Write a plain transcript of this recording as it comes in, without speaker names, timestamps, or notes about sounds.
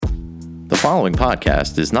following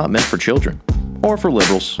podcast is not meant for children or for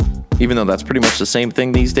liberals, even though that's pretty much the same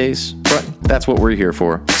thing these days, but that's what we're here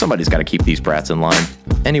for. Somebody's got to keep these brats in line.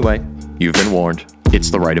 Anyway, you've been warned. It's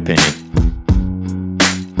the right opinion.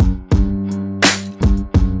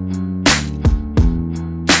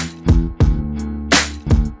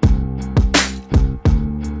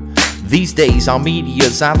 These days, our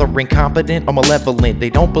media's either incompetent or malevolent. They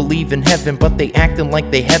don't believe in heaven, but they acting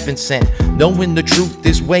like they heaven sent. Knowing the truth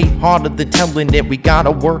is way harder than telling it. We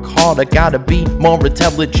gotta work harder, gotta be more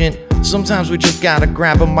intelligent. Sometimes we just gotta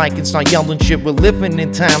grab a mic and start yelling shit. We're living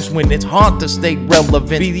in times when it's hard to stay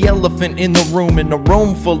relevant. Be the elephant in the room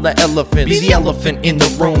full of elephants. Be the elephant in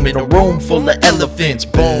the room full of elephants.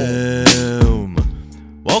 Boom.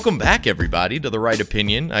 Welcome back, everybody, to The Right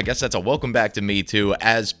Opinion. I guess that's a welcome back to me, too.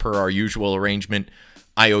 As per our usual arrangement,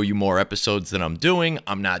 I owe you more episodes than I'm doing.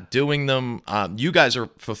 I'm not doing them. You guys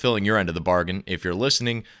are fulfilling your end of the bargain. If you're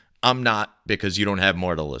listening, I'm not, because you don't have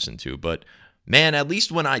more to listen to. But, man, at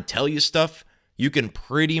least when I tell you stuff, you can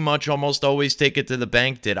pretty much almost always take it to the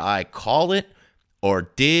bank. Did I call it,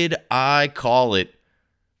 or did I call it?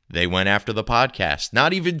 They went after the podcast.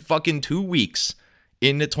 Not even fucking 2 weeks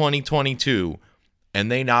into 2022. And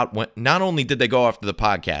they not only did they go after the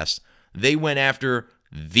podcast, they went after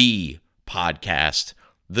the podcast,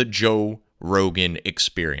 the Joe Rogan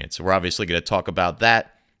Experience. We're obviously going to talk about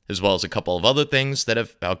that, as well as a couple of other things that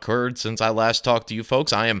have occurred since I last talked to you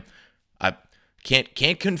folks. I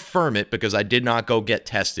can't confirm it because I did not go get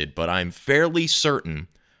tested, but I'm fairly certain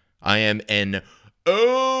I am an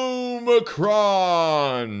Omicron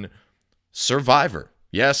survivor.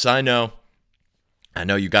 Yes, I know. I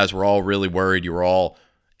know you guys were all really worried. You were all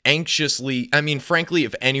anxiously, frankly,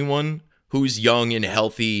 if anyone who's young and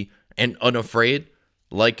healthy and unafraid,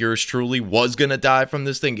 like yours truly, was going to die from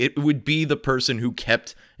this thing, it would be the person who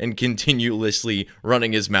kept and continuously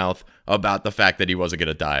running his mouth about the fact that he wasn't going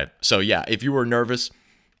to die. So yeah, if you were nervous,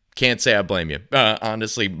 can't say I blame you.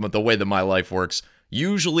 Honestly, the way that my life works,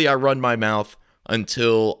 usually I run my mouth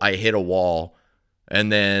until I hit a wall, and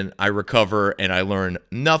then I recover and I learn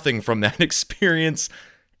nothing from that experience,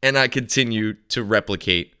 and I continue to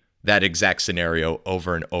replicate that exact scenario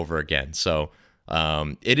over and over again. So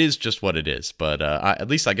it is just what it is. But at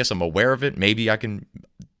least I guess I'm aware of it. Maybe I can.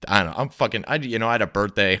 I don't know. I had a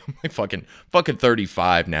birthday. I'm like fucking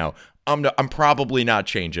 35 now. I'm probably not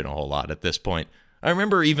changing a whole lot at this point. I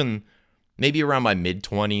remember even maybe around my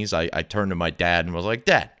mid-20s, I turned to my dad and was like,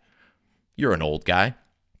 "Dad, you're an old guy.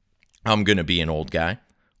 I'm going to be an old guy,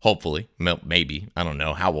 hopefully, maybe. I don't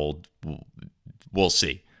know how old, we'll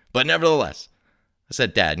see. But nevertheless, I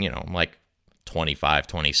said, Dad, I'm like 25,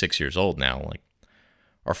 26 years old now. Like,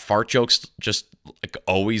 are fart jokes just like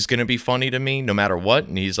always going to be funny to me no matter what?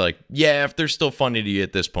 And he's like, yeah, if they're still funny to you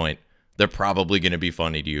at this point, they're probably going to be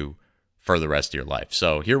funny to you for the rest of your life.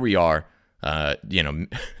 So here we are.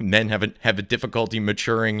 Men have a difficulty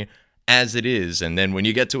maturing as it is. And then when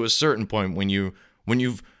you get to a certain point, when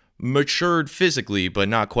you've matured physically but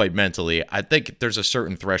not quite mentally, I think there's a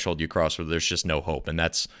certain threshold you cross where there's just no hope, and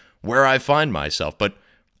that's where I find myself. But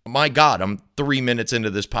my God, I'm 3 minutes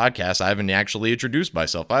into this podcast. I haven't actually introduced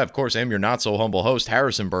myself. I, of course, am your not so humble host,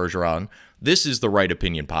 Harrison Bergeron. This is the Right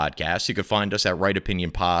Opinion Podcast. You can find us at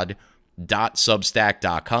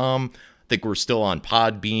rightopinionpod.substack.com. I think we're still on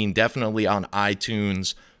Podbean, definitely on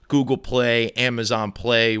iTunes, Google Play, Amazon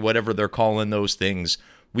Play, whatever they're calling those things.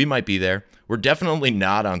 We might be there. We're definitely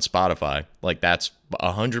not on Spotify. Like, that's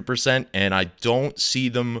 100%, and I don't see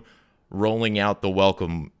them rolling out the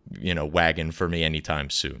welcome, wagon for me anytime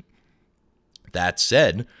soon. That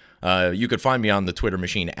said, you could find me on the Twitter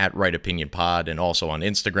machine at Right Opinion Pod, and also on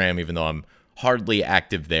Instagram, even though I'm hardly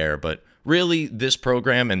active there. But really, this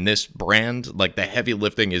program and this brand, like the heavy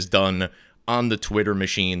lifting, is done on the Twitter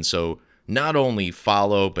machine. So not only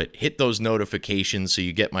follow, but hit those notifications so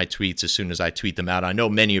you get my tweets as soon as I tweet them out. I know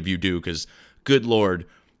many of you do, because, good Lord,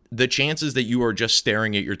 the chances that you are just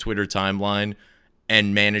staring at your Twitter timeline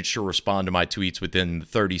and manage to respond to my tweets within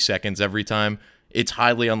 30 seconds every time, it's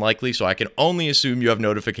highly unlikely. So I can only assume you have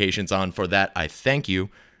notifications on. For that, I thank you.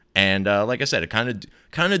 And like I said, kind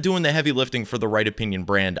of doing the heavy lifting for the Right Opinion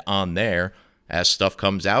brand on there. As stuff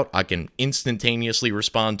comes out, I can instantaneously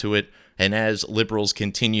respond to it. And as liberals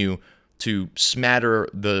continue to smatter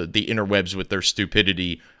the interwebs with their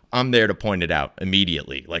stupidity, I'm there to point it out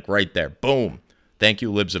immediately, like right there. Boom. Thank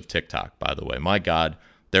you, libs of TikTok, by the way. My God,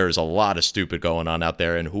 there is a lot of stupid going on out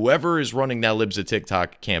there, and whoever is running that libs of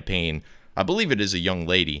TikTok campaign, I believe it is a young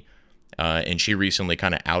lady, and she recently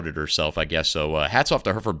kind of outed herself, I guess. So hats off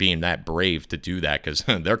to her for being that brave to do that, because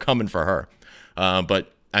they're coming for her.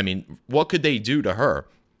 But, what could they do to her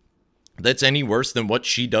that's any worse than what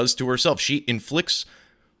she does to herself. She inflicts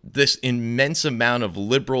this immense amount of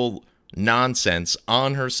liberal nonsense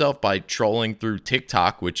on herself by trolling through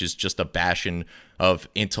TikTok, which is just a bastion of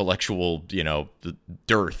intellectual,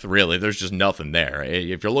 dearth, really. There's just nothing there.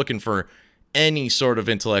 If you're looking for any sort of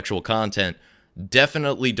intellectual content,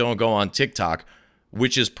 definitely don't go on TikTok,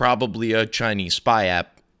 which is probably a Chinese spy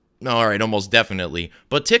app. All right, almost definitely.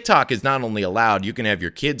 But TikTok is not only allowed, you can have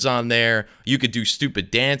your kids on there, you could do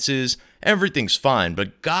stupid dances, everything's fine.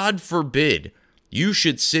 But God forbid you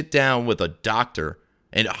should sit down with a doctor,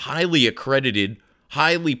 and a highly accredited,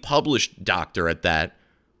 highly published doctor at that,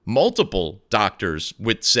 multiple doctors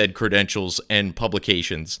with said credentials and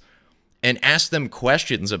publications, and ask them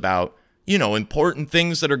questions about, important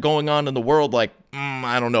things that are going on in the world, like,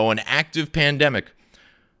 I don't know, an active pandemic.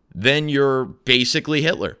 Then you're basically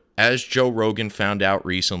Hitler, as Joe Rogan found out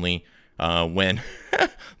recently when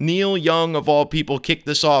Neil Young, of all people, kicked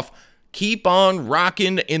this off. Keep on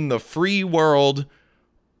rocking in the free world,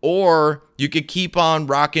 or you could keep on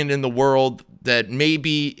rocking in the world that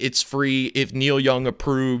maybe it's free if Neil Young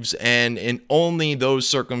approves, and in only those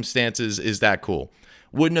circumstances is that cool.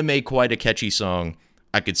 Wouldn't have made quite a catchy song.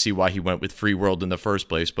 I could see why he went with free world in the first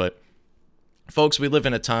place, but folks, we live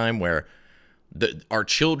in a time where our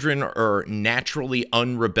children are naturally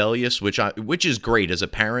unrebellious, which is great as a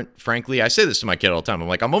parent. Frankly, I say this to my kid all the time. I'm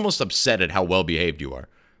like, I'm almost upset at how well behaved you are,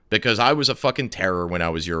 because I was a fucking terror when I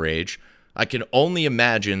was your age. I can only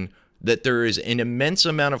imagine that there is an immense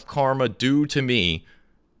amount of karma due to me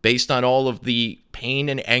based on all of the pain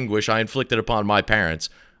and anguish I inflicted upon my parents.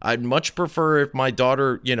 I'd much prefer if my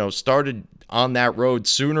daughter, started on that road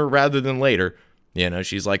sooner rather than later.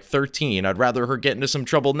 She's like 13. I'd rather her get into some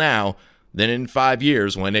trouble now than in 5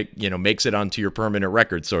 years when it, makes it onto your permanent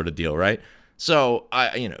record sort of deal, right? So,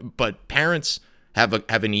 but parents have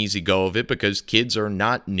an easy go of it because kids are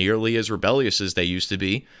not nearly as rebellious as they used to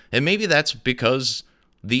be. And maybe that's because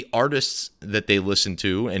the artists that they listen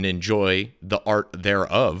to and enjoy the art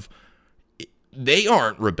thereof, they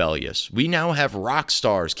aren't rebellious. We now have rock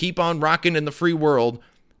stars keep on rocking in the free world,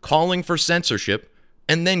 calling for censorship,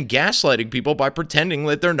 and then gaslighting people by pretending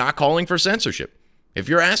that they're not calling for censorship. If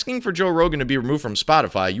you're asking for Joe Rogan to be removed from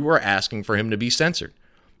Spotify, you are asking for him to be censored.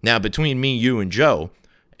 Now, between me, you, and Joe,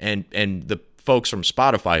 and the folks from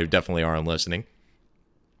Spotify who definitely aren't listening,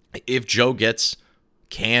 if Joe gets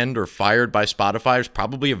canned or fired by Spotify, there's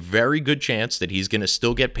probably a very good chance that he's going to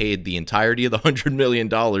still get paid the entirety of the $100 million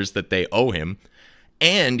that they owe him,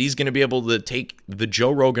 and he's going to be able to take the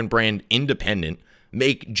Joe Rogan brand independent,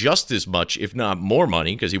 make just as much, if not more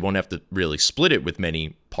money, because he won't have to really split it with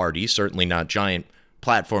many parties, certainly not giant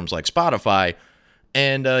platforms like Spotify,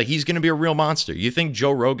 and he's going to be a real monster. You think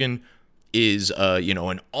Joe Rogan is,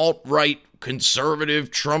 an alt-right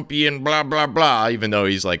conservative Trumpian blah, blah, blah, even though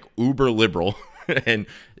he's like uber liberal and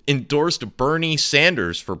endorsed Bernie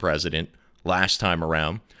Sanders for president last time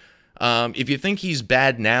around. If you think he's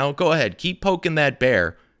bad now, go ahead. Keep poking that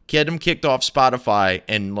bear. Get him kicked off Spotify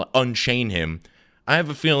and unchain him. I have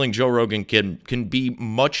a feeling Joe Rogan can be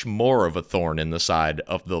much more of a thorn in the side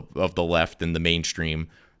of the left and the mainstream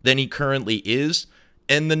than he currently is.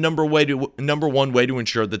 And the number one way to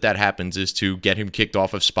ensure that happens is to get him kicked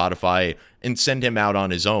off of Spotify and send him out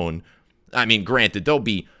on his own. I mean, granted, there'll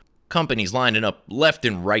be companies lining up left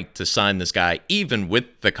and right to sign this guy, even with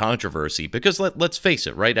the controversy. Because let's face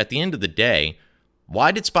it, right? At the end of the day,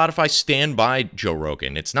 why did Spotify stand by Joe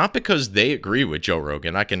Rogan? It's not because they agree with Joe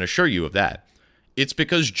Rogan. I can assure you of that. It's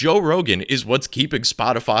because Joe Rogan is what's keeping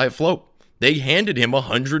Spotify afloat. They handed him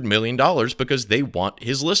 $100 million because they want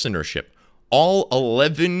his listenership. All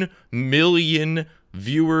 11 million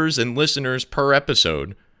viewers and listeners per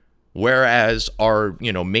episode, whereas our,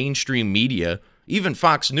 mainstream media, even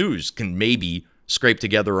Fox News, can maybe scrape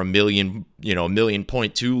together a million,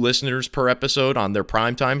 1.2 listeners per episode on their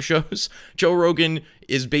primetime shows. Joe Rogan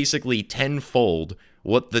is basically tenfold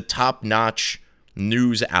what the top-notch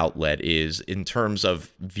news outlet is in terms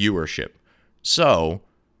of viewership. So,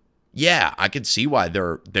 yeah, I could see why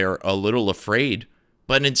they're a little afraid.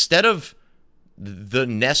 But instead of the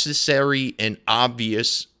necessary and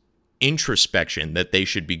obvious introspection that they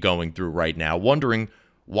should be going through right now, wondering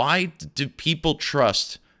why do people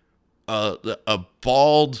trust a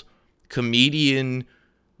bald comedian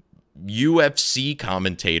UFC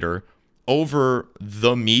commentator over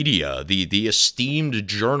the media, the esteemed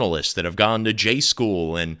journalists that have gone to J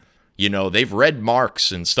school and, they've read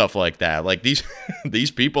Marx and stuff like that. Like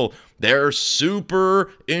these people, they're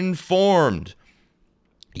super informed,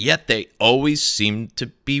 yet they always seem to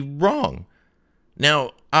be wrong.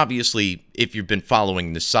 Now, obviously, if you've been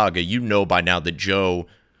following this saga, you know by now that Joe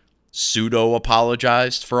pseudo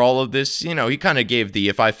apologized for all of this. You know, he kind of gave the,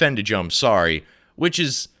 if I offended you, I'm sorry, which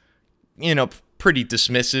is, you know, pretty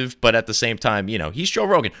dismissive, but at the same time, you know, he's Joe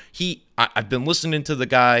Rogan. I've been listening to the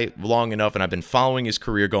guy long enough, and I've been following his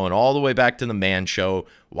career going all the way back to the Man Show,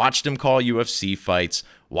 watched him call UFC fights,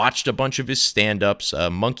 watched a bunch of his stand-ups.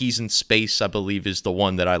 Monkeys in Space, I believe, is the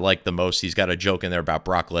one that I like the most. He's got a joke in there about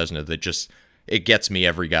Brock Lesnar that just, it gets me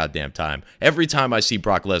every goddamn time. Every time I see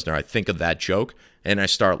Brock Lesnar, I think of that joke, and I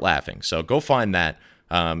start laughing. So go find that.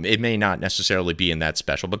 It may not necessarily be in that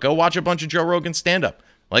special, but go watch a bunch of Joe Rogan stand-up.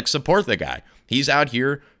 Like, support the guy. He's out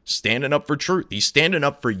here standing up for truth. He's standing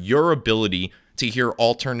up for your ability to hear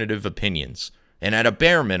alternative opinions. And at a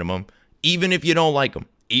bare minimum, even if you don't like them,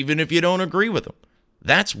 even if you don't agree with them,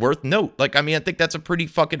 that's worth note. Like, I mean, I think that's a pretty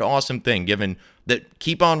fucking awesome thing, given that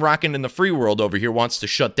Keep On Rockin' in the Free World over here wants to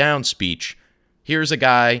shut down speech. Here's a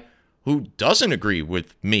guy who doesn't agree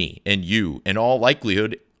with me and you, in all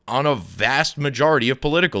likelihood, on a vast majority of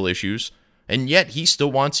political issues, and yet he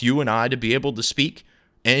still wants you and I to be able to speak,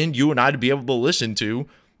 and you and I to be able to listen to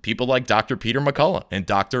people like Dr. Peter McCullough and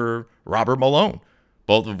Dr. Robert Malone,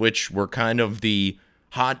 both of which were kind of the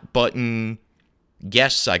hot button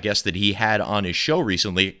guests, I guess, that he had on his show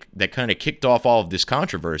recently that kind of kicked off all of this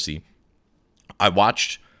controversy. I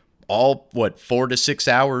watched all, 4 to 6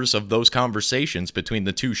 hours of those conversations between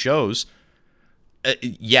the two shows.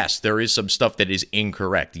 Yes, there is some stuff that is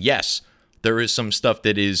incorrect. Yes, there is some stuff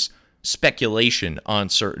that is speculation on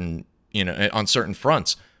certain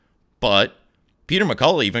fronts. But Peter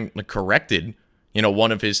McCullough even corrected,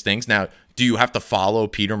 one of his things. Now, do you have to follow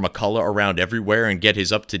Peter McCullough around everywhere and get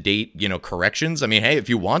his up-to-date, corrections? I mean, hey, if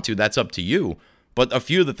you want to, that's up to you. But a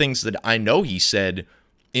few of the things that I know he said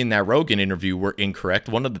in that Rogan interview were incorrect.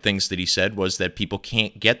 One of the things that he said was that people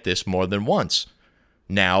can't get this more than once.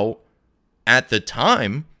 Now, at the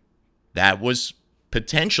time, that was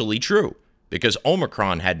potentially true because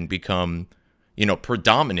Omicron hadn't become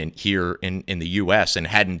predominant here in the U.S. and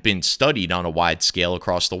hadn't been studied on a wide scale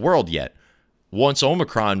across the world yet. Once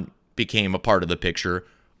Omicron became a part of the picture,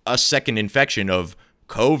 a second infection of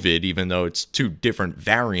COVID, even though it's two different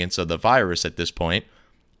variants of the virus at this point,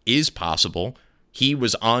 is possible. He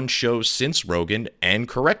was on shows since Rogan and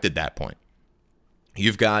corrected that point.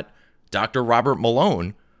 You've got Dr. Robert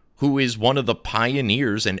Malone, who is one of the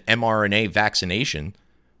pioneers in mRNA vaccination.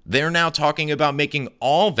 They're now talking about making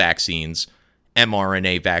all vaccines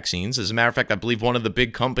mRNA vaccines. As a matter of fact, I believe one of the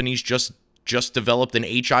big companies just developed an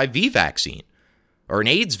HIV vaccine or an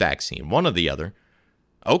AIDS vaccine, one or the other.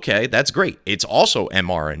 Okay, that's great. It's also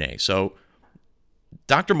mRNA. So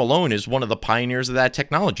Dr. Malone is one of the pioneers of that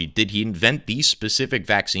technology. Did he invent these specific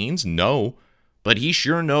vaccines? No, but he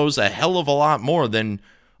sure knows a hell of a lot more than,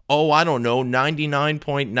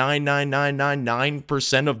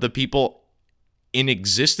 99.99999% of the people in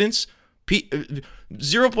existence.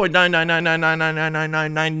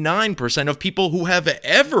 0.999999999% of people who have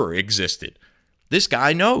ever existed. This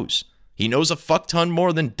guy knows. He knows a fuck ton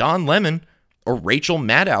more than Don Lemon or Rachel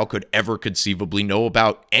Maddow could ever conceivably know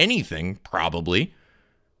about anything, probably.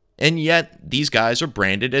 And yet, these guys are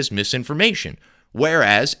branded as misinformation.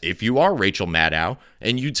 Whereas, if you are Rachel Maddow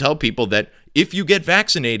and you tell people that if you get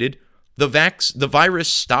vaccinated, the virus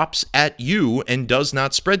stops at you and does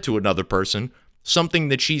not spread to another person, something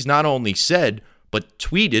that she's not only said, but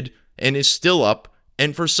tweeted and is still up,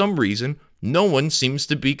 and for some reason, no one seems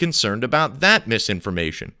to be concerned about that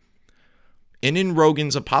misinformation. And in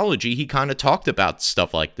Rogan's apology, he kind of talked about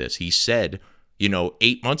stuff like this. He said,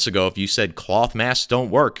 8 months ago, if you said cloth masks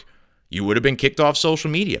don't work, you would have been kicked off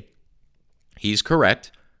social media. He's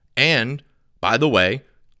correct. And, by the way,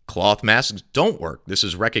 cloth masks don't work. This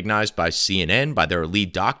is recognized by CNN, by their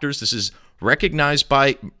lead doctors. This is recognized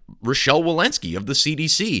by Rochelle Walensky of the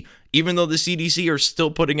CDC, even though the CDC are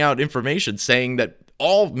still putting out information saying that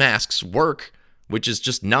all masks work, which is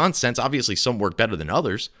just nonsense. Obviously, some work better than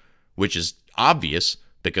others, which is obvious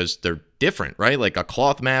because they're different, right? Like a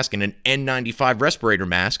cloth mask and an N95 respirator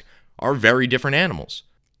mask are very different animals.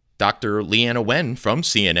 Dr. Leanna Wen from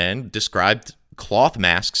CNN described cloth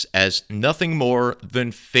masks as nothing more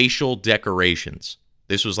than facial decorations.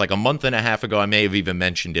 This was like a month and a half ago. I may have even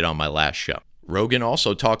mentioned it on my last show. Rogan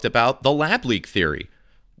also talked about the lab leak theory,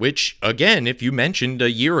 which, again, if you mentioned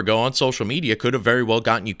a year ago on social media, could have very well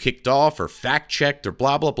gotten you kicked off or fact-checked or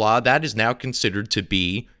blah, blah, blah. That is now considered to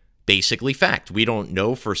be basically fact. We don't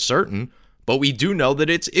know for certain, but we do know that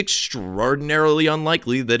it's extraordinarily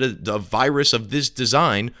unlikely that a virus of this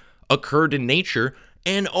design occurred in nature.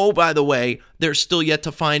 And, by the way, they're still yet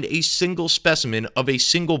to find a single specimen of a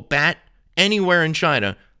single bat anywhere in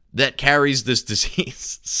China that carries this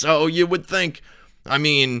disease. So you would think,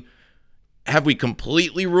 Have we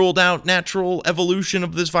completely ruled out natural evolution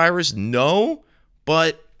of this virus? No,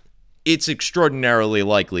 but it's extraordinarily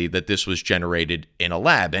likely that this was generated in a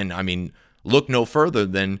lab. And I mean, look no further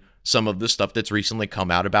than some of the stuff that's recently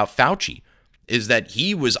come out about Fauci, is that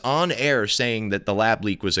he was on air saying that the lab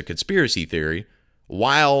leak was a conspiracy theory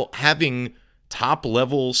while having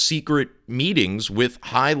top-level secret meetings with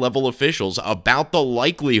high-level officials about the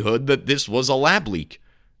likelihood that this was a lab leak.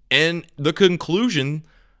 And the conclusion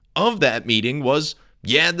of that meeting was,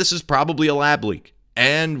 yeah, this is probably a lab leak,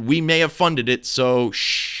 and we may have funded it, so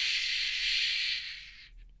shh.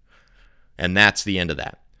 And that's the end of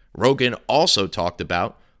that. Rogan also talked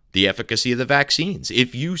about the efficacy of the vaccines.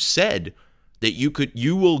 If you said that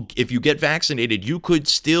if you get vaccinated, you could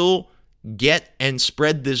still get and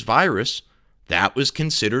spread this virus, that was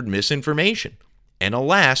considered misinformation. And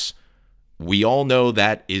alas, we all know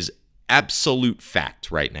that is absolute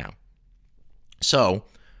fact right now. So,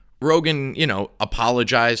 Rogan,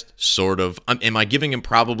 apologized, sort of. Am I giving him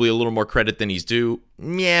probably a little more credit than he's due?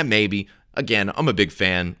 Yeah, maybe. Again, I'm a big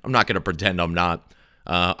fan. I'm not going to pretend I'm not.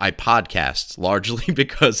 I podcast largely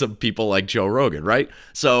because of people like Joe Rogan, right?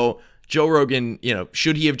 So, Joe Rogan,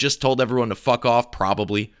 should he have just told everyone to fuck off?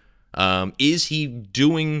 Probably. Is he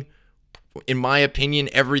doing, in my opinion,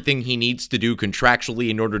 everything he needs to do contractually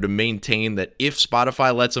in order to maintain that if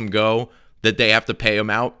Spotify lets him go, that they have to pay him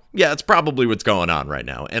out? Yeah, that's probably what's going on right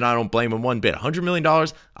now. And I don't blame him one bit. $100 million,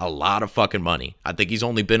 a lot of fucking money. I think he's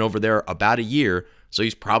only been over there about a year, so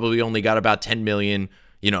he's probably only got about $10 million.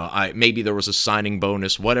 Maybe there was a signing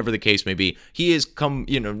bonus, whatever the case may be. He has come,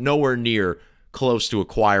 nowhere near close to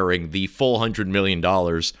acquiring the full $100 million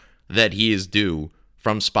that he is due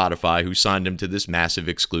from Spotify, who signed him to this massive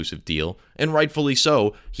exclusive deal. And rightfully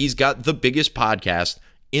so, he's got the biggest podcast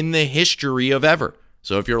in the history of ever.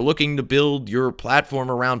 So if you're looking to build your platform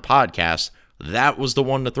around podcasts, that was the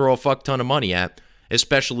one to throw a fuck ton of money at,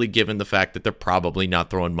 especially given the fact that they're probably not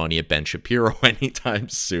throwing money at Ben Shapiro anytime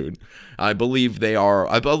soon. I believe they are.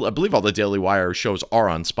 I believe all the Daily Wire shows are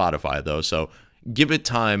on Spotify, though, so give it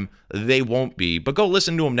time. They won't be, but go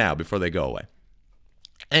listen to them now before they go away.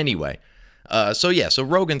 Anyway, so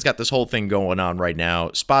Rogan's got this whole thing going on right now.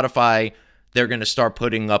 Spotify, they're going to start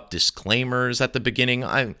putting up disclaimers at the beginning.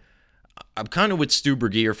 I'm kind of with Stu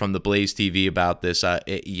Burgier from the Blaze TV about this.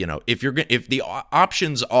 If the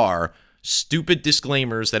options are stupid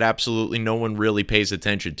disclaimers that absolutely no one really pays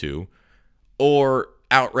attention to, or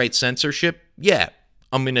outright censorship, yeah,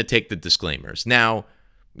 I'm going to take the disclaimers. Now,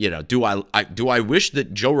 do I wish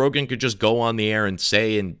that Joe Rogan could just go on the air and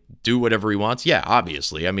say and do whatever he wants? Yeah,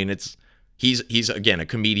 obviously. I mean, he's again a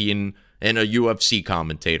comedian and a UFC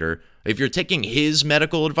commentator. If you're taking his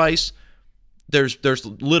medical advice, there's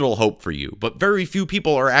little hope for you. But very few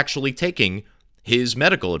people are actually taking his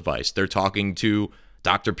medical advice. They're talking to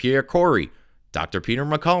Dr. Pierre Corey, Dr. Peter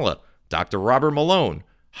McCullough, Dr. Robert Malone,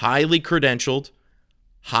 highly credentialed,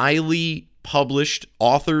 highly published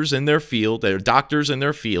authors in their field. They're doctors in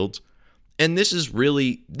their fields. And this is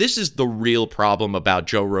the real problem about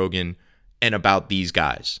Joe Rogan and about these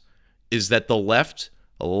guys, is that the left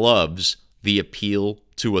loves the appeal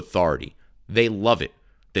to authority. They love it.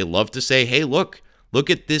 They love to say, hey, look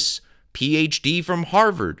at this PhD from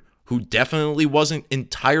Harvard who definitely wasn't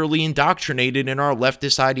entirely indoctrinated in our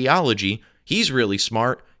leftist ideology. He's really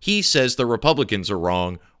smart. He says the Republicans are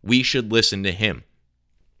wrong. We should listen to him.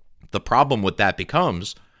 The problem with that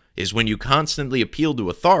becomes is when you constantly appeal to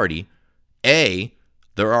authority, A,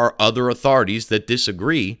 there are other authorities that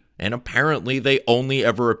disagree, and apparently they only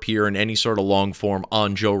ever appear in any sort of long form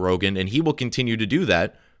on Joe Rogan, and he will continue to do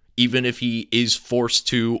that even if he is forced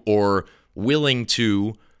to or willing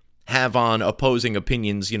to have on opposing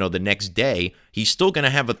opinions, the next day. He's still going to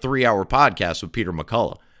have a 3-hour podcast with Peter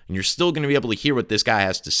McCullough, and you're still going to be able to hear what this guy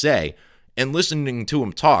has to say. And listening to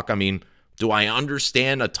him talk, I mean, do I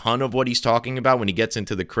understand a ton of what he's talking about when he gets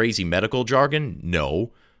into the crazy medical jargon?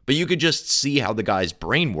 No. But you could just see how the guy's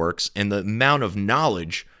brain works and the amount of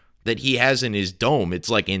knowledge that he has in his dome. It's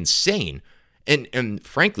like insane. And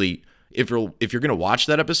frankly, if you're going to watch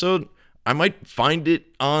that episode, I might find it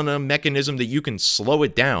on a mechanism that you can slow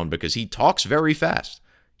it down because he talks very fast.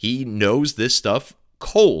 He knows this stuff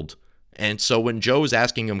cold. And so when Joe's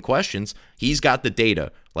asking him questions, he's got the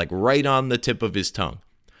data like right on the tip of his tongue.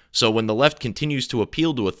 So when the left continues to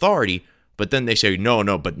appeal to authority, but then they say,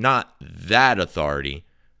 no, but not that authority.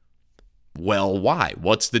 Well, why?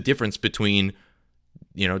 What's the difference between,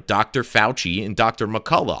 Dr. Fauci and Dr.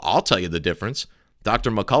 McCullough? I'll tell you the difference.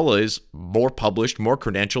 Dr. McCullough is more published, more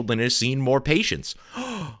credentialed, and has seen more patients.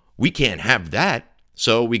 We can't have that.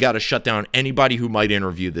 So we got to shut down anybody who might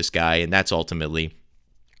interview this guy, and that's ultimately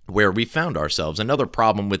where we found ourselves. Another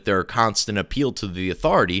problem with their constant appeal to the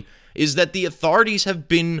authority is that the authorities have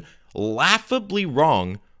been laughably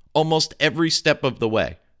wrong almost every step of the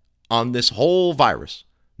way on this whole virus.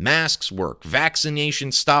 Masks work,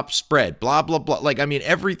 vaccination stops spread, blah, blah, blah. Like, I mean,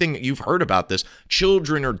 everything you've heard about this.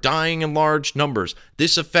 Children are dying in large numbers.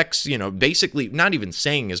 This affects, basically not even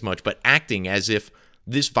saying as much, but acting as if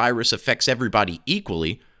this virus affects everybody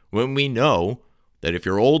equally, when we know that if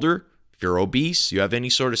you're older, if you're obese, you have any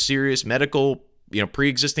sort of serious medical,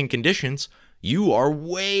 pre-existing conditions, you are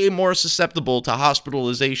way more susceptible to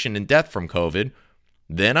hospitalization and death from COVID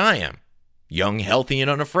than I am. Young, healthy, and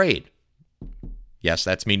unafraid. Yes,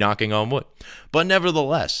 that's me knocking on wood. But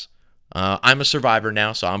nevertheless, I'm a survivor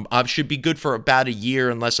now, so I should be good for about a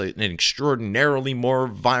year unless an extraordinarily more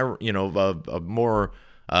more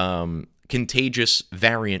contagious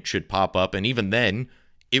variant should pop up. And even then,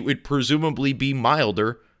 it would presumably be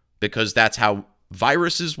milder because that's how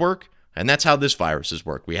viruses work, and that's how this virus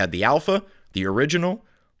work. We had the alpha, the original,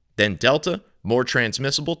 then delta, more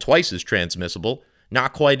transmissible, twice as transmissible,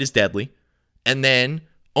 not quite as deadly, and then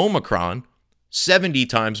Omicron, 70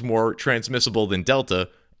 times more transmissible than Delta,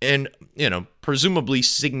 and, presumably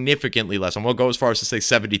significantly less. I won't go as far as to say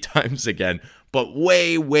 70 times again, but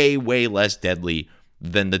way, way, way less deadly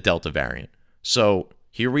than the Delta variant. So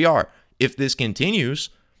here we are. If this continues,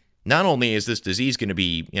 not only is this disease going to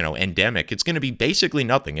be, endemic, it's going to be basically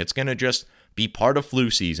nothing. It's going to just be part of flu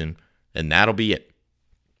season, and that'll be it.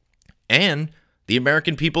 And the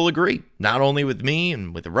American people agree, not only with me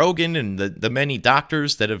and with Rogan and the many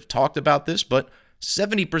doctors that have talked about this, but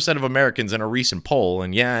 70% of Americans in a recent poll,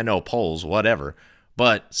 and yeah, I know polls, whatever,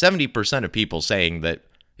 but 70% of people saying that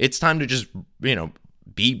it's time to just,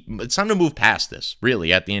 it's time to move past this,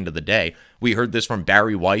 really, at the end of the day. We heard this from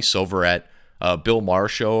Barry Weiss over at Bill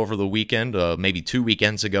Maher's show over the weekend, maybe 2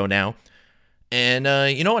 weekends ago now. And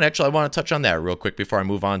you know what? Actually, I want to touch on that real quick before I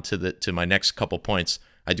move on to my next couple points.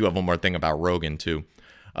 I do have one more thing about Rogan, too.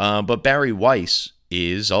 But Barry Weiss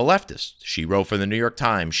is a leftist. She wrote for the New York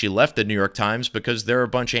Times. She left the New York Times because they're a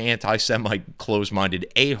bunch of anti-Semite, closed-minded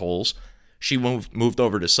a-holes. She moved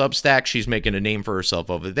over to Substack. She's making a name for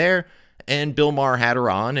herself over there. And Bill Maher had her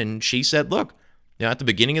on, and she said, look, at the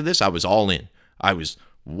beginning of this, I was all in. I was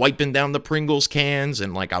wiping down the Pringles cans,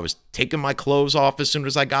 and I was taking my clothes off as soon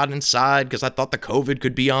as I got inside because I thought the COVID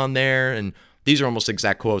could be on there. And these are almost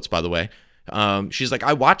exact quotes, by the way. She's like,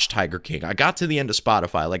 I watched Tiger King. I got to the end of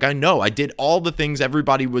Spotify. I know I did all the things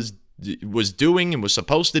everybody was doing and was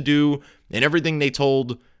supposed to do, and everything they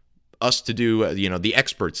told us to do, the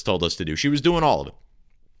experts told us to do. She was doing all of it.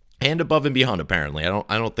 And above and beyond, apparently.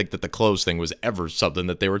 I don't think that the clothes thing was ever something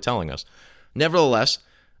that they were telling us. Nevertheless,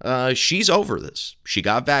 she's over this. She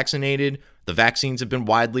got vaccinated. The vaccines have been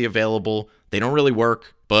widely available. They don't really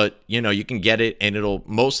work, but, you can get it, and it'll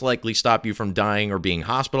most likely stop you from dying or being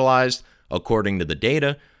hospitalized, according to the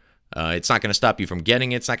data. It's not going to stop you from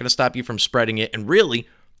getting it. It's not going to stop you from spreading it. And really,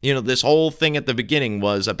 this whole thing at the beginning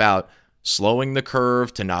was about slowing the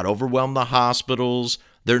curve to not overwhelm the hospitals.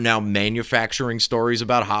 They're now manufacturing stories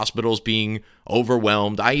about hospitals being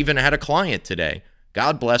overwhelmed. I even had a client today.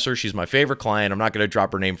 God bless her. She's my favorite client. I'm not going to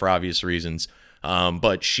drop her name for obvious reasons.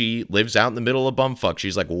 But she lives out in the middle of bumfuck.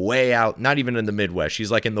 She's way out, not even in the Midwest.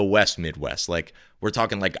 She's in the West Midwest. We're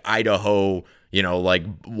talking Idaho,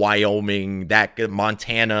 Wyoming,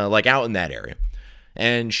 Montana, out in that area.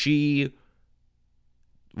 And she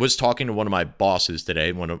was talking to one of my bosses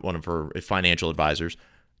today, one of her financial advisors,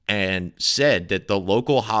 and said that the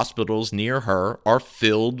local hospitals near her are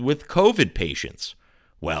filled with COVID patients.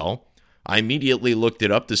 Well, I immediately looked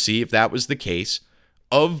it up to see if that was the case.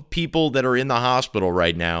 Of people that are in the hospital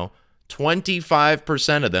right now,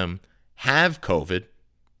 25% of them have COVID,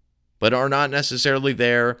 but are not necessarily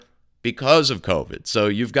there because of COVID. So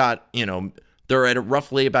you've got, they're at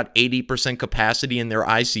roughly about 80% capacity in their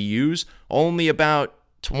ICUs. Only about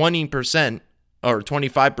 20% or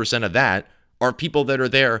 25% of that are people that are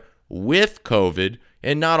there with COVID,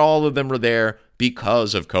 and not all of them are there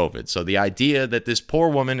because of COVID. So the idea that this poor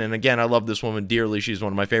woman, and again, I love this woman dearly. She's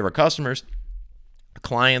one of my favorite customers,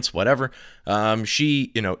 clients, whatever.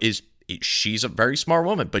 She, she's a very smart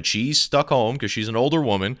woman, but she's stuck home because she's an older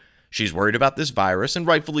woman. She's worried about this virus, and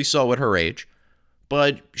rightfully so at her age.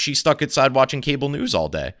 But she's stuck inside watching cable news all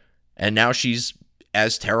day. And now she's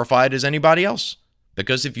as terrified as anybody else.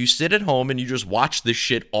 Because if you sit at home and you just watch this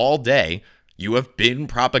shit all day, you have been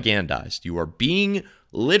propagandized. You are being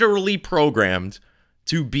literally programmed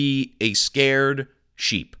to be a scared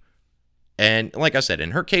sheep. And like I said,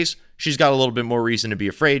 in her case, she's got a little bit more reason to be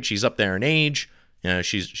afraid. She's up there in age. I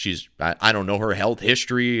don't know her health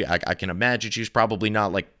history. I can imagine she's probably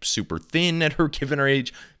not super thin at her given her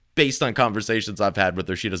age. based on conversations I've had with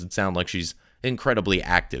her, she doesn't sound like she's incredibly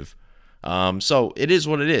active. So it is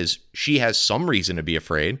what it is. She has some reason to be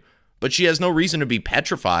afraid, but she has no reason to be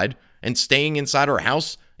petrified and staying inside her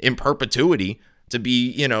house in perpetuity to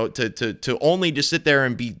be, to only to sit there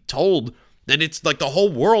and be told that it's like the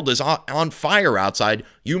whole world is on fire outside.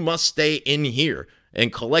 You must stay in here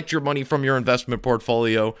and collect your money from your investment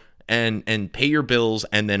portfolio and pay your bills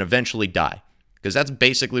and then eventually die. Because that's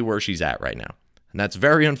basically where she's at right now. And that's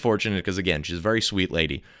very unfortunate because, again, she's a very sweet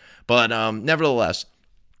lady. But nevertheless,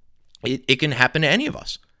 it can happen to any of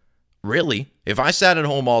us. Really, if I sat at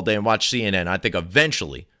home all day and watched CNN, I think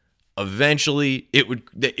eventually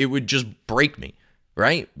it would just break me,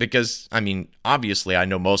 right? Because, I mean, obviously I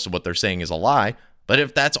know most of what they're saying is a lie, but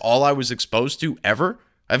if that's all I was exposed to ever,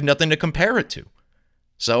 I have nothing to compare it to.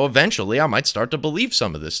 So eventually I might start to believe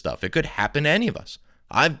some of this stuff. It could happen to any of us.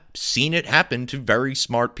 I've seen it happen to very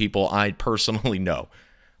smart people I personally know.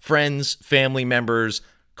 Friends, family members,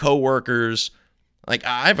 coworkers. Like,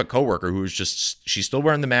 I have a coworker who's she's still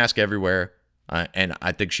wearing the mask everywhere. And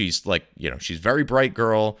I think she's like, she's a very bright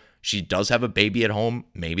girl. She does have a baby at home.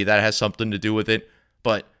 Maybe that has something to do with it.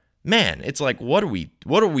 But man, it's like, what are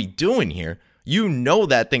we doing here? You know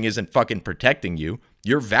that thing isn't fucking protecting you.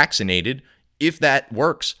 You're vaccinated. If that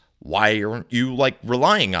works, why aren't you like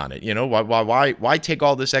relying on it? Why take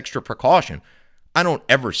all this extra precaution? I don't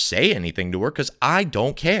ever say anything to her because I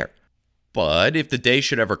don't care. But if the day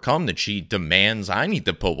should ever come that she demands I need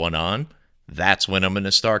to put one on, that's when I'm going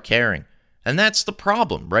to start caring. And that's the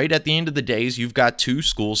problem, right? At the end of the day, you've got two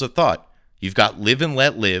schools of thought. You've got live and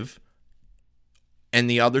let live. And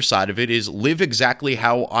the other side of it is live exactly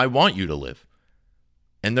how I want you to live.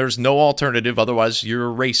 And there's no alternative, otherwise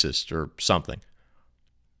you're a racist or something.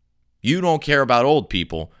 You don't care about old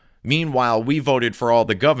people. Meanwhile, we voted for all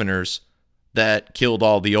the governors that killed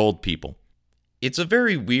all the old people. It's a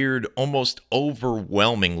very weird, almost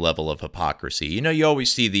overwhelming level of hypocrisy. You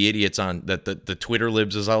always see the idiots on the Twitter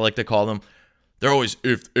libs, as I like to call them. They're always,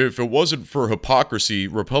 if it wasn't for hypocrisy,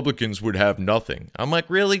 Republicans would have nothing. I'm like,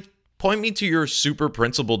 really? Point me to your super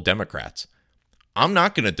principled Democrats. I'm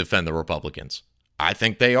not going to defend the Republicans. I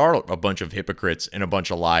think they are a bunch of hypocrites and a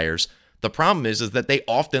bunch of liars. The problem is that they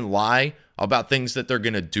often lie about things that they're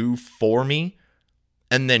going to do for me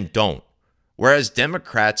and then don't. Whereas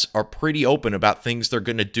Democrats are pretty open about things they're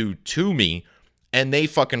going to do to me and they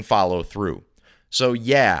fucking follow through. So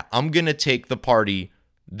yeah, I'm going to take the party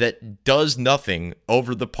that does nothing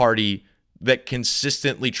over the party that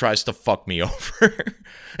consistently tries to fuck me over.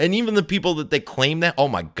 And even the people that they claim that, oh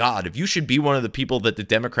my God, if you should be one of the people that the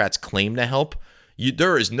Democrats claim to help,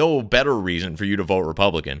 there is no better reason for you to vote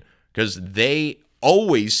Republican, because they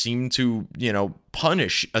always seem to,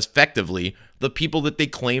 punish effectively the people that they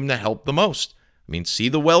claim to help the most. I mean, see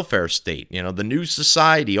the welfare state, the new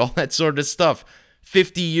society, all that sort of stuff.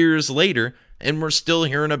 50 years later, and we're still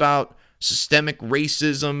hearing about systemic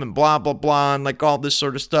racism and blah, blah, blah, and like all this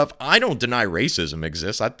sort of stuff. I don't deny racism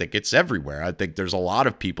exists. I think it's everywhere. I think there's a lot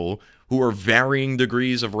of people who are varying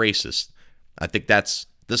degrees of racist. I think that's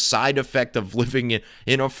the side effect of living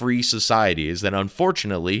in a free society, is that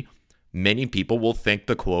unfortunately, many people will think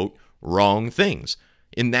the, quote, wrong things.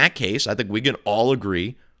 In that case, I think we can all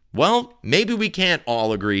agree. Well, maybe we can't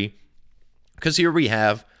all agree, because here we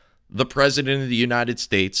have the President of the United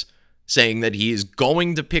States saying that he is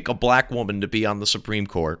going to pick a black woman to be on the Supreme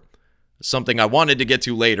Court. Something I wanted to get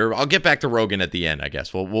to later. I'll get back to Rogan at the end, I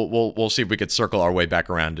guess. We'll see if we could circle our way back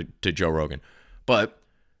around to Joe Rogan. But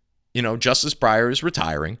Justice Breyer is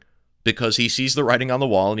retiring because he sees the writing on the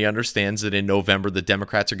wall and he understands that in November the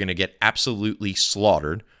Democrats are going to get absolutely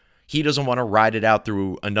slaughtered. He doesn't want to ride it out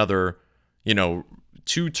through another, 2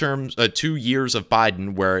 years of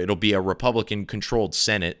Biden where it'll be a Republican-controlled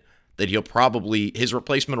Senate that his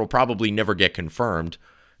replacement will probably never get confirmed.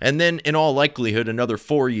 And then, in all likelihood, another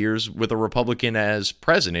 4 years with a Republican as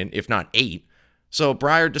president, if not 8. So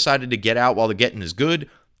Breyer decided to get out while the getting is good.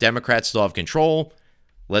 Democrats still have control.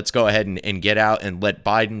 Let's go ahead and get out and let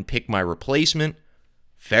Biden pick my replacement.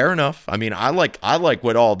 Fair enough. I mean, I like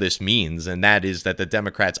what all this means, and that is that the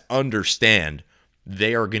Democrats understand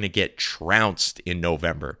they are going to get trounced in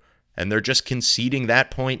November, and they're just conceding that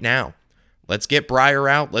point now. Let's get Breyer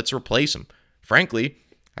out. Let's replace him. Frankly,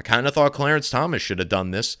 I kind of thought Clarence Thomas should have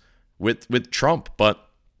done this with Trump, but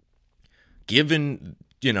given,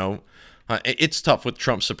 it's tough with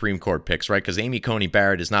Trump's Supreme Court picks, right? Because Amy Coney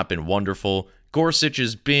Barrett has not been wonderful. Gorsuch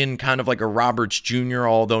has been kind of like a Roberts Jr.,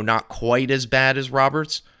 although not quite as bad as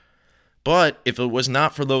Roberts. But if it was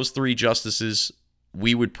not for those 3 justices,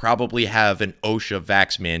 we would probably have an OSHA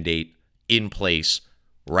vax mandate in place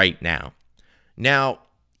right now. Now,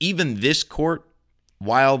 even this court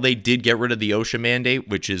while they did get rid of the OSHA mandate,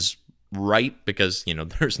 which is right because,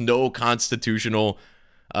 there's no constitutional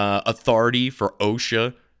authority for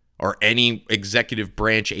OSHA or any executive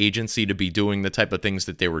branch agency to be doing the type of things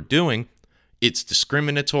that they were doing, it's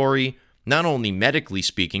discriminatory, not only medically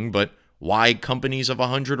speaking, but why companies of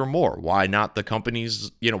 100 or more? Why not the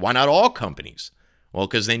companies, why not all companies? Well,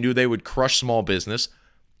 because they knew they would crush small business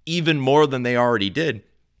even more than they already did.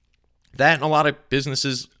 That and a lot of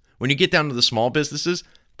businesses, when you get down to the small businesses,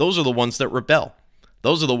 those are the ones that rebel.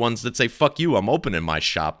 Those are the ones that say, fuck you, I'm opening my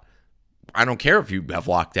shop. I don't care if you have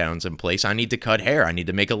lockdowns in place. I need to cut hair. I need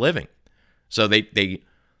to make a living. So they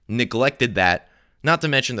neglected that. Not to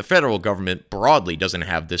mention the federal government broadly doesn't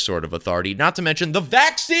have this sort of authority. Not to mention the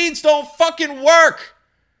vaccines don't fucking work.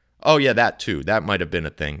 Oh yeah, that too. That might have been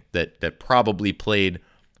a thing that probably played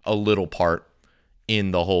a little part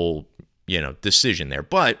in the whole, decision there.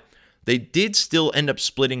 But they did still end up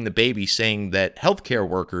splitting the baby, saying that healthcare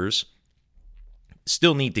workers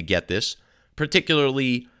still need to get this,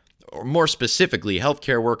 particularly, or more specifically,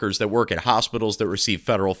 healthcare workers that work at hospitals that receive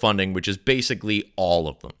federal funding, which is basically all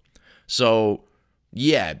of them. So,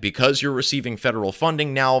 yeah, because you're receiving federal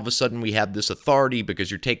funding, now all of a sudden we have this authority because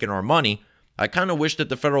you're taking our money. I kind of wish that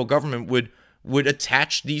the federal government would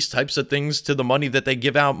attach these types of things to the money that they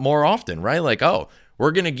give out more often, right? Like, oh,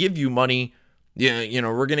 we're going to give you money. Yeah,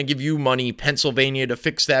 we're going to give you money, Pennsylvania, to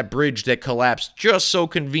fix that bridge that collapsed just so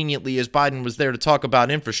conveniently as Biden was there to talk about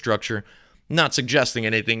infrastructure. Not suggesting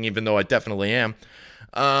anything, even though I definitely am.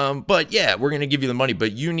 But yeah, we're going to give you the money,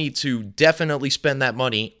 but you need to definitely spend that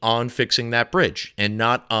money on fixing that bridge and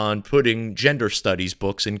not on putting gender studies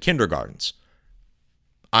books in kindergartens.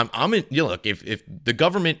 Look, if the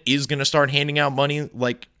government is going to start handing out money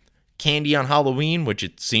like candy on Halloween, which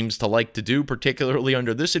it seems to like to do, particularly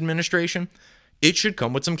under this administration, it should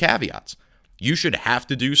come with some caveats. You should have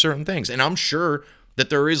to do certain things. And I'm sure that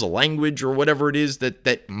there is a language or whatever it is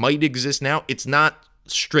that might exist now. It's not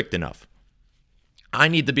strict enough. I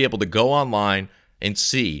need to be able to go online and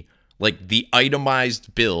see like the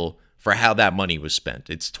itemized bill for how that money was spent.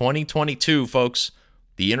 It's 2022, folks.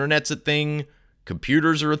 The internet's a thing.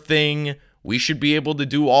 Computers are a thing. We should be able to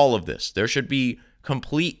do all of this. There should be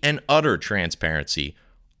complete and utter transparency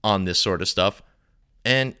on this sort of stuff.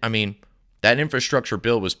 And I mean, that infrastructure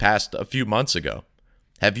bill was passed a few months ago.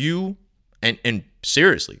 Have you, and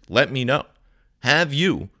seriously, let me know, have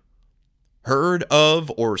you heard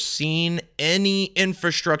of or seen any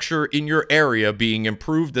infrastructure in your area being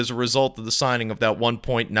improved as a result of the signing of that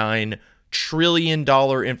 $1.9 trillion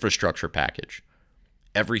infrastructure package?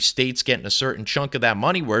 Every state's getting a certain chunk of that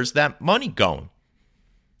money. Where's that money going?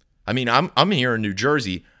 I mean, I'm here in New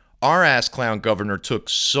Jersey. Our ass clown governor took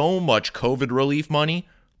so much COVID relief money,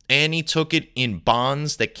 and he took it in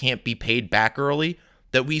bonds that can't be paid back early,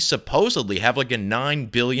 that we supposedly have like a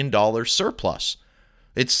 $9 billion surplus.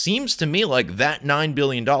 It seems to me like that $9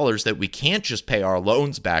 billion that we can't just pay our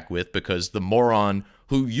loans back with because the moron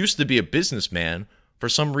who used to be a businessman for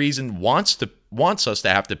some reason wants us to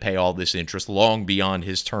have to pay all this interest long beyond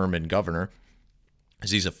his term in governor,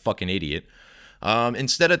 because he's a fucking idiot.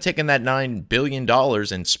 Instead of taking that $9 billion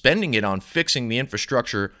and spending it on fixing the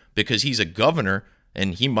infrastructure because he's a governor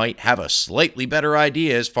and he might have a slightly better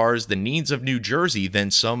idea as far as the needs of New Jersey than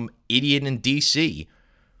some idiot in D.C.,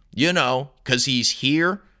 because he's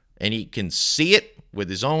here and he can see it with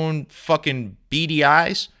his own fucking beady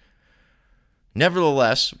eyes.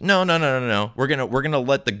 Nevertheless, no. We're gonna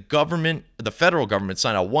let the federal government,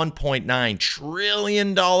 sign a $1.9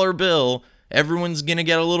 trillion bill. Everyone's gonna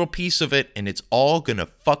get a little piece of it, and it's all gonna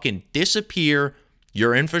fucking disappear.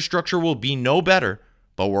 Your infrastructure will be no better,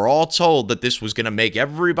 but we're all told that this was gonna make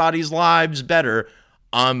everybody's lives better.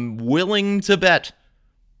 I'm willing to bet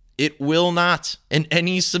it will not, in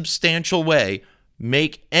any substantial way,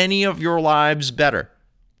 make any of your lives better.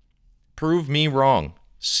 Prove me wrong.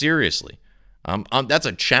 Seriously. That's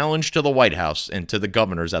a challenge to the White House and to the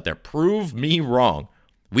governors out there. Prove me wrong.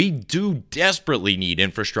 We do desperately need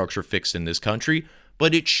infrastructure fixed in this country,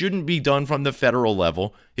 but it shouldn't be done from the federal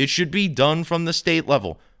level. It should be done from the state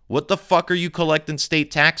level. What the fuck are you collecting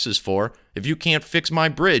state taxes for if you can't fix my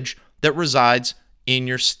bridge that resides in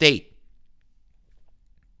your state?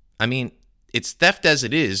 I mean, it's theft as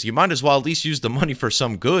it is. You might as well at least use the money for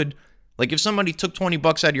some good. Like if somebody took $20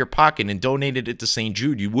 out of your pocket and donated it to St.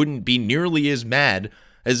 Jude, you wouldn't be nearly as mad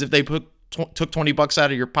as if they took $20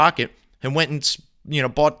 out of your pocket and went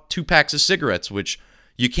and bought 2 packs of cigarettes, which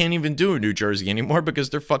you can't even do in New Jersey anymore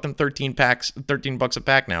because they're fucking $13 a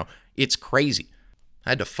pack now. It's crazy. I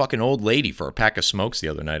had to fuck an old lady for a pack of smokes the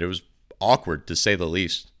other night. It was awkward to say the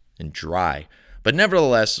least and dry. But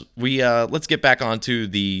nevertheless, let's get back onto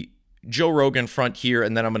the Joe Rogan front here,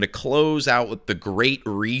 and then I'm going to close out with the Great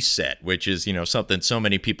Reset, which is, something so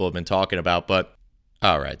many people have been talking about. But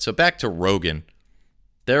all right, so back to Rogan.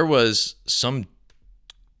 There was some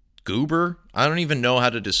goober. I don't even know how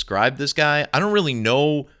to describe this guy. I don't really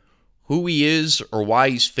know who he is or why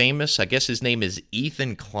he's famous. I guess his name is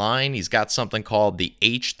Ethan Klein. He's got something called the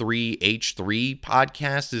H3H3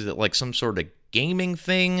 podcast. Is it like some sort of gaming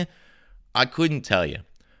thing? I couldn't tell you.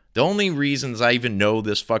 The only reasons I even know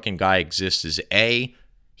this fucking guy exists is A,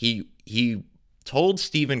 he told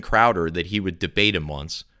Steven Crowder that he would debate him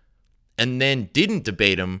once, and then didn't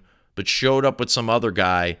debate him, but showed up with some other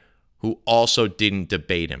guy who also didn't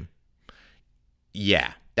debate him.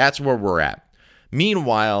 Yeah, that's where we're at.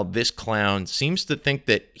 Meanwhile, this clown seems to think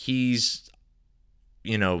that he's,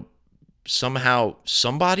 somehow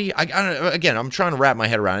somebody. Again, I'm trying to wrap my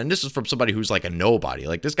head around it. And this is from somebody who's like a nobody.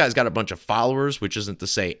 Like, this guy's got a bunch of followers, which isn't to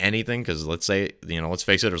say anything, because let's face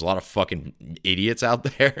it, there's a lot of fucking idiots out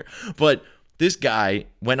there. But this guy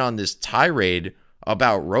went on this tirade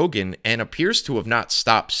about Rogan and appears to have not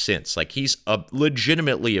stopped since. Like, he's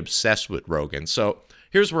legitimately obsessed with Rogan. So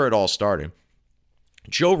here's where it all started.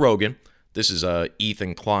 Joe Rogan, this is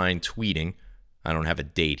Ethan Klein tweeting. I don't have a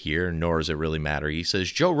date here, nor does it really matter. He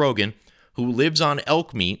says, Joe Rogan, who lives on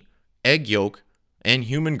elk meat, egg yolk, and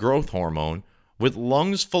human growth hormone with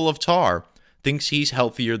lungs full of tar, thinks he's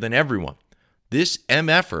healthier than everyone. This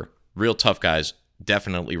MFer, real tough guys,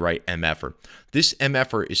 definitely write MFer. This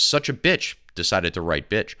MFer is such a bitch, decided to write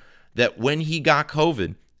bitch, that when he got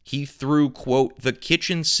COVID, he threw, quote, the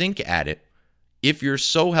kitchen sink at it. If you're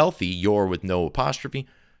so healthy, you're with no apostrophe,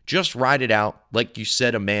 just ride it out like you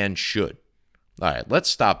said a man should. All right, let's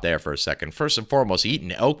stop there for a second. First and foremost,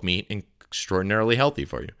 eating elk meat is extraordinarily healthy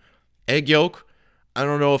for you. Egg yolk, I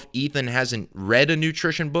don't know if Ethan hasn't read a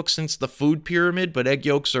nutrition book since the food pyramid, but egg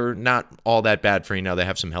yolks are not all that bad for you now. They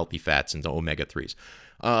have some healthy fats and omega-3s.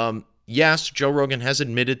 Yes, Joe Rogan has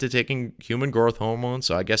admitted to taking human growth hormone,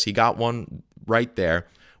 so I guess he got one right there.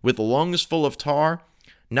 With lungs full of tar,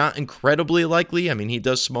 not incredibly likely. I mean, he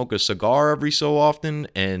does smoke a cigar every so often,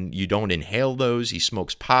 and you don't inhale those. He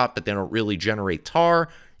smokes pot, but they don't really generate tar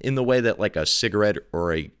in the way that like a cigarette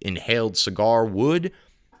or a inhaled cigar would.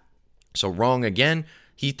 So wrong again.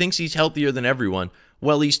 He thinks he's healthier than everyone.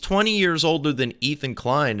 Well, he's 20 years older than Ethan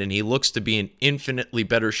Klein, and he looks to be in infinitely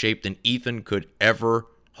better shape than Ethan could ever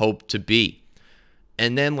hope to be.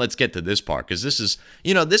 And then let's get to this part, because this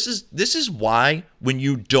is why when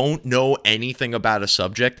you don't know anything about a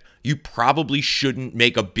subject, you probably shouldn't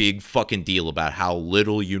make a big fucking deal about how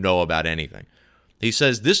little you know about anything. He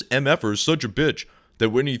says this MFer is such a bitch that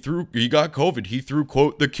when he got COVID, he threw,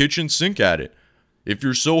 quote, the kitchen sink at it. If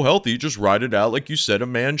you're so healthy, just ride it out like you said a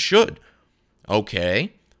man should.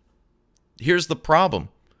 Okay. Here's the problem.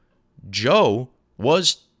 Joe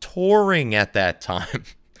was touring at that time.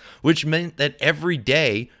 Which meant that every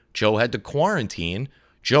day Joe had to quarantine,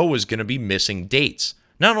 Joe was going to be missing dates.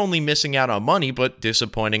 Not only missing out on money, but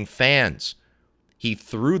disappointing fans. He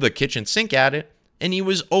threw the kitchen sink at it, and he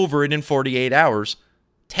was over it in 48 hours,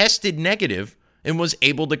 tested negative, and was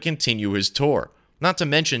able to continue his tour. Not to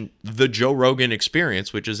mention the Joe Rogan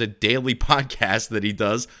Experience, which is a daily podcast that he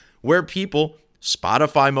does, where people,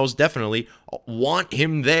 Spotify most definitely, want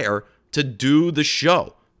him there to do the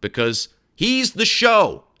show, because he's the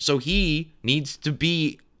show. So he needs to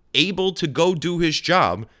be able to go do his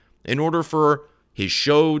job in order for his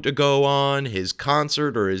show to go on, his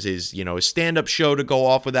concert or his stand-up show to go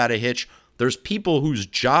off without a hitch. There's people whose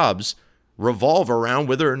jobs revolve around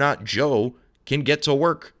whether or not Joe can get to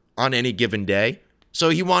work on any given day. So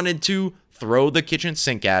he wanted to throw the kitchen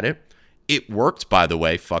sink at it. It worked, by the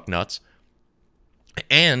way, fuck nuts.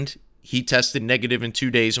 And he tested negative in 2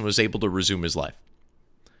 days and was able to resume his life.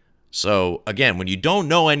 So, again, when you don't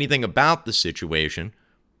know anything about the situation,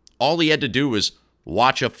 all he had to do was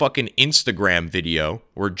watch a fucking Instagram video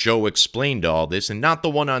where Joe explained all this, and not the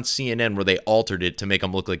one on CNN where they altered it to make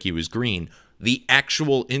him look like he was green. The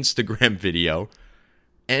actual Instagram video.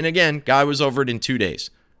 And again, guy was over it in 2 days.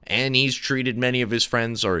 And he's treated many of his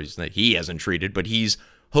friends, or he hasn't treated, but he's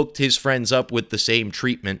hooked his friends up with the same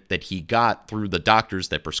treatment that he got through the doctors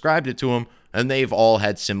that prescribed it to him, and they've all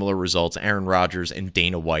had similar results, Aaron Rodgers and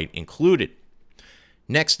Dana White included.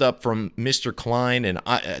 Next up from Mr. Klein, and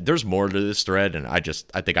there's more to this thread, and I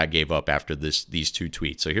think I gave up after these two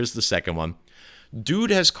tweets. So here's the second one. Dude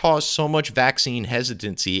has caused so much vaccine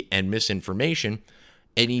hesitancy and misinformation,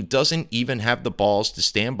 and he doesn't even have the balls to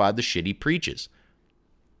stand by the shit he preaches.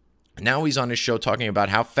 Now he's on his show talking about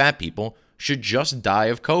how fat people should just die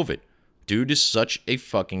of COVID. Dude is such a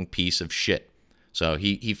fucking piece of shit. So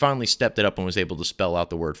he finally stepped it up and was able to spell out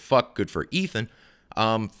the word fuck. Good for Ethan.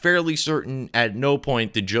 I'm fairly certain at no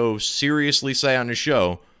point did Joe seriously say on his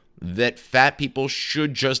show that fat people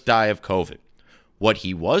should just die of COVID. What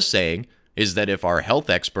he was saying is that if our health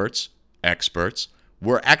experts,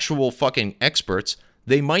 were actual fucking experts,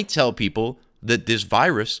 they might tell people that this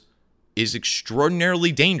virus is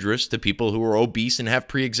extraordinarily dangerous to people who are obese and have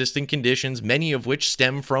pre-existing conditions, many of which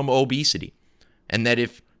stem from obesity. And that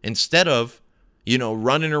if instead of,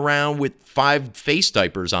 running around with 5 face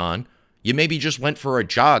diapers on, you maybe just went for a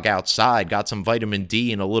jog outside, got some vitamin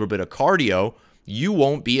D and a little bit of cardio, you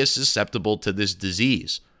won't be as susceptible to this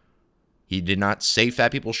disease. He did not say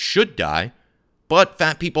fat people should die, but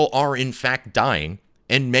fat people are in fact dying,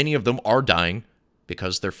 and many of them are dying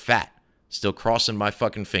because they're fat. Still crossing my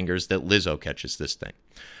fucking fingers that Lizzo catches this thing.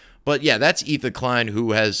 But yeah, that's Ethan Klein,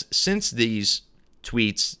 who has, since these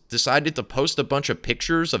tweets, decided to post a bunch of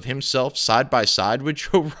pictures of himself side by side with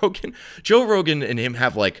Joe Rogan. Joe Rogan and him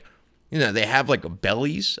have they have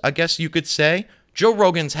bellies, I guess you could say. Joe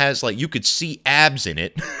Rogan's has you could see abs in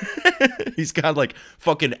it. He's got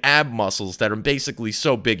fucking ab muscles that are basically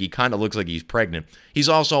so big he kind of looks like he's pregnant. He's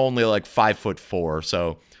also only 5'4",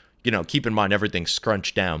 so keep in mind everything's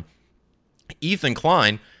scrunched down. Ethan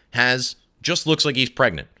Klein just looks like he's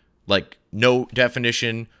pregnant. No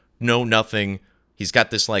definition, no nothing. He's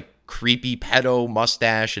got this creepy pedo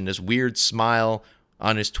mustache and this weird smile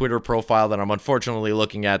on his Twitter profile that I'm unfortunately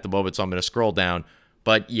looking at the moment, so I'm going to scroll down.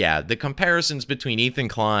 But yeah, the comparisons between Ethan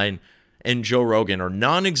Klein and Joe Rogan are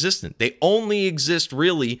non-existent. They only exist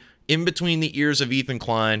really in between the ears of Ethan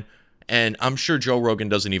Klein, and I'm sure Joe Rogan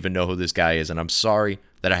doesn't even know who this guy is, and I'm sorry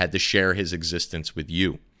that I had to share his existence with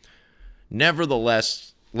you.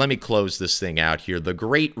 Nevertheless, let me close this thing out here. The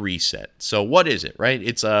Great Reset. So what is it, right?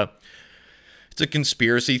 It's a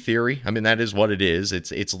conspiracy theory. I mean, that is what it is.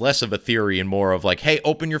 It's less of a theory and more of hey,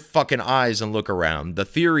 open your fucking eyes and look around. The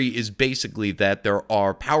theory is basically that there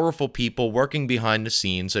are powerful people working behind the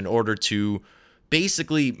scenes in order to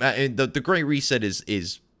basically, the Great Reset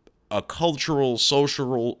is a cultural,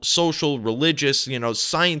 social, religious,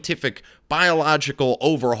 scientific, biological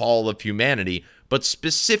overhaul of humanity. But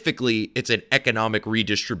specifically, it's an economic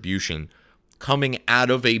redistribution coming out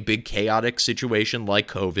of a big chaotic situation like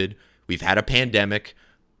COVID. We've had a pandemic.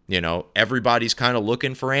 Everybody's kind of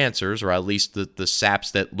looking for answers, or at least the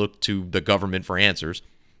saps that look to the government for answers.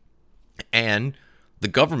 And the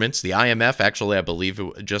governments, the IMF, actually, I believe,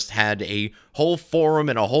 just had a whole forum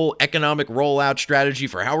and a whole economic rollout strategy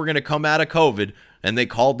for how we're going to come out of COVID. And they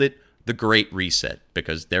called it the Great Reset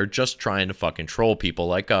because they're just trying to fucking troll people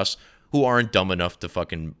like us who aren't dumb enough to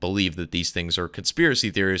fucking believe that these things are conspiracy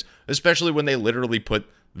theories, especially when they literally put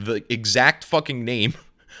the exact fucking name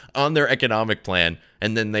on their economic plan,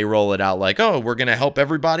 and then they roll it out oh, we're going to help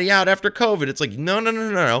everybody out after COVID. It's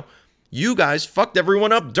no. You guys fucked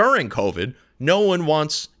everyone up during COVID. No one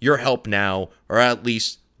wants your help now, or at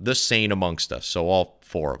least the sane amongst us, so all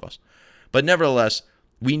 4 of us. But nevertheless,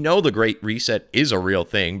 we know the Great Reset is a real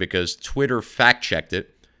thing because Twitter fact-checked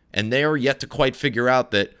it, and they are yet to quite figure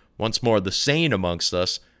out that, once more, the sane amongst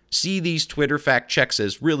us see these Twitter fact-checks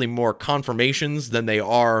as really more confirmations than they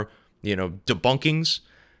are, debunkings.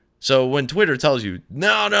 So when Twitter tells you,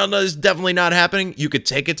 no, this is definitely not happening, you could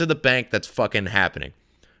take it to the bank, that's fucking happening.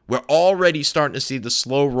 We're already starting to see the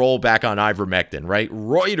slow roll back on ivermectin, right?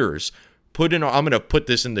 Reuters I'm going to put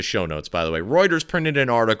this in the show notes, by the way. Reuters printed an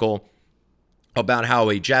article about how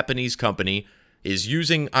a Japanese company is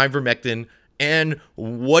using ivermectin, and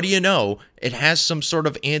what do you know? It has some sort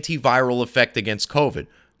of antiviral effect against COVID.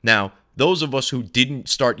 Now, those of us who didn't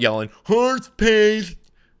start yelling, heart pain,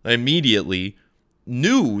 immediately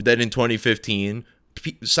knew that in 2015,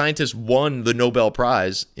 scientists won the Nobel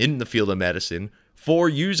Prize in the field of medicine for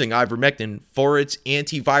using ivermectin for its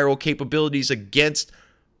antiviral capabilities against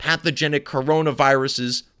pathogenic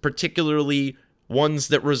coronaviruses, particularly ones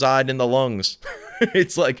that reside in the lungs.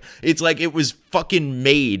 It's like it was fucking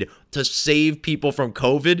made to save people from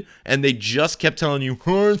COVID, and they just kept telling you,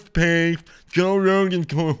 heart pain, Joe Rogan's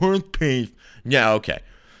going heart pain. Yeah, okay.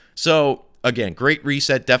 So, again, Great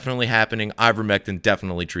Reset definitely happening. Ivermectin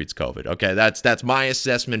definitely treats COVID. Okay, that's my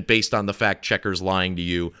assessment based on the fact checkers lying to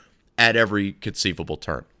you at every conceivable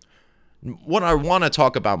turn. What I want to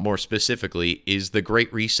talk about more specifically is the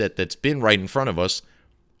Great Reset that's been right in front of us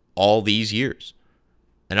all these years.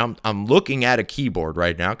 And I'm looking at a keyboard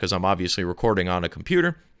right now because I'm obviously recording on a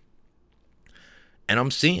computer. And I'm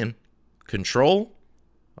seeing Control,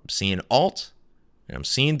 I'm seeing Alt, and I'm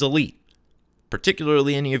seeing Delete.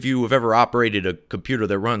 Particularly any of you who have ever operated a computer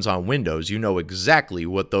that runs on Windows, you know exactly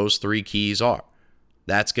what those 3 keys are.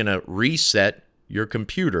 That's going to reset your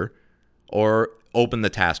computer or open the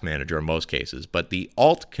task manager in most cases. But the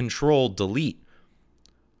Alt, Control, Delete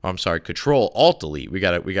I'm sorry, Control Alt Delete. We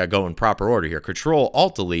got to go in proper order here. Control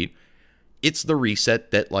Alt Delete. It's the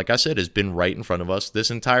reset that, like I said, has been right in front of us this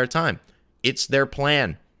entire time. It's their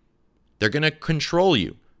plan. They're going to control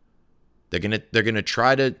you. They're going to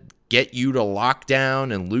try to get you to lock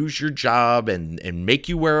down and lose your job and make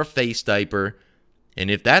you wear a face diaper. And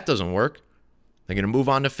if that doesn't work, they're going to move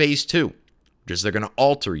on to phase 2, which is they're going to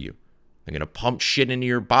alter you. They're going to pump shit into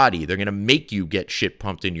your body. They're going to make you get shit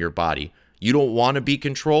pumped into your body. You don't want to be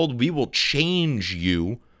controlled? We will change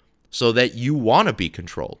you so that you want to be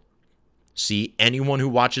controlled. See, anyone who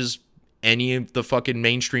watches any of the fucking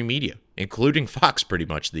mainstream media, including Fox pretty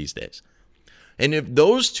much these days. And if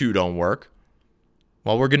those two don't work,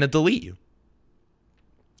 well, we're going to delete you.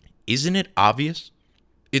 Isn't it obvious?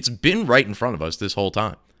 It's been right in front of us this whole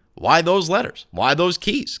time. Why those letters? Why those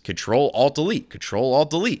keys? Control, Alt, Delete. Control, Alt,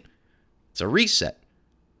 Delete. It's a reset.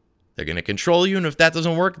 They're going to control you, and if that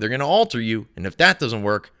doesn't work, they're going to alter you. And if that doesn't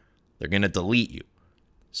work, they're going to delete you.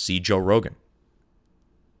 See Joe Rogan.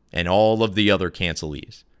 And all of the other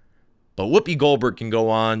cancelees. But Whoopi Goldberg can go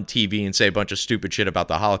on TV and say a bunch of stupid shit about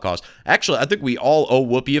the Holocaust. Actually, I think we all owe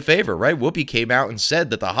Whoopi a favor, right? Whoopi came out and said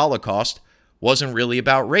that the Holocaust wasn't really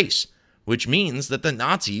about race, which means that the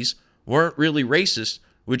Nazis weren't really racist,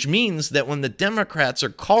 which means that when the Democrats are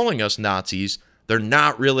calling us Nazis, they're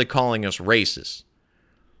not really calling us racist.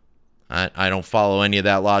 I don't follow any of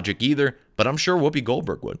that logic either, but I'm sure Whoopi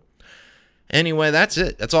Goldberg would. Anyway, that's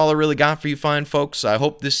it. That's all I really got for you fine folks. I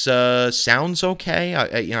hope this sounds okay.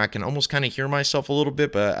 I can almost kind of hear myself a little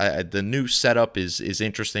bit, but the new setup is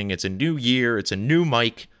interesting. It's a new year. It's a new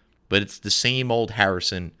mic, but it's the same old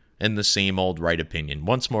Harrison and the same old Right Opinion.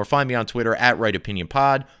 Once more, find me on Twitter at Right Opinion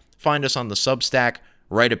Pod. Find us on the Substack,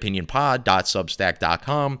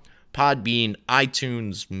 rightopinionpod.substack.com. Podbean,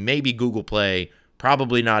 iTunes, maybe Google Play,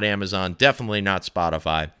 probably not Amazon, definitely not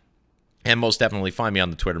Spotify. And most definitely find me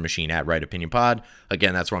on the Twitter machine at Right Opinion Pod.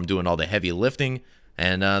 Again, that's where I'm doing all the heavy lifting.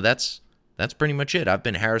 And that's pretty much it. I've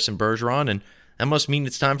been Harrison Bergeron, and that must mean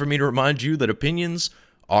it's time for me to remind you that opinions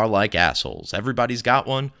are like assholes. Everybody's got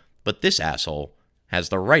one, but this asshole has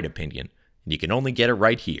the right opinion. And you can only get it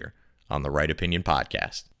right here on the Right Opinion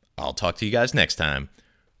Podcast. I'll talk to you guys next time.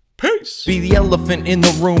 Peace. Be the elephant in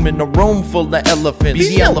the room full of elephants.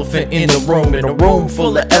 Be the elephant in the room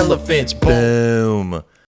full of elephants. Boom.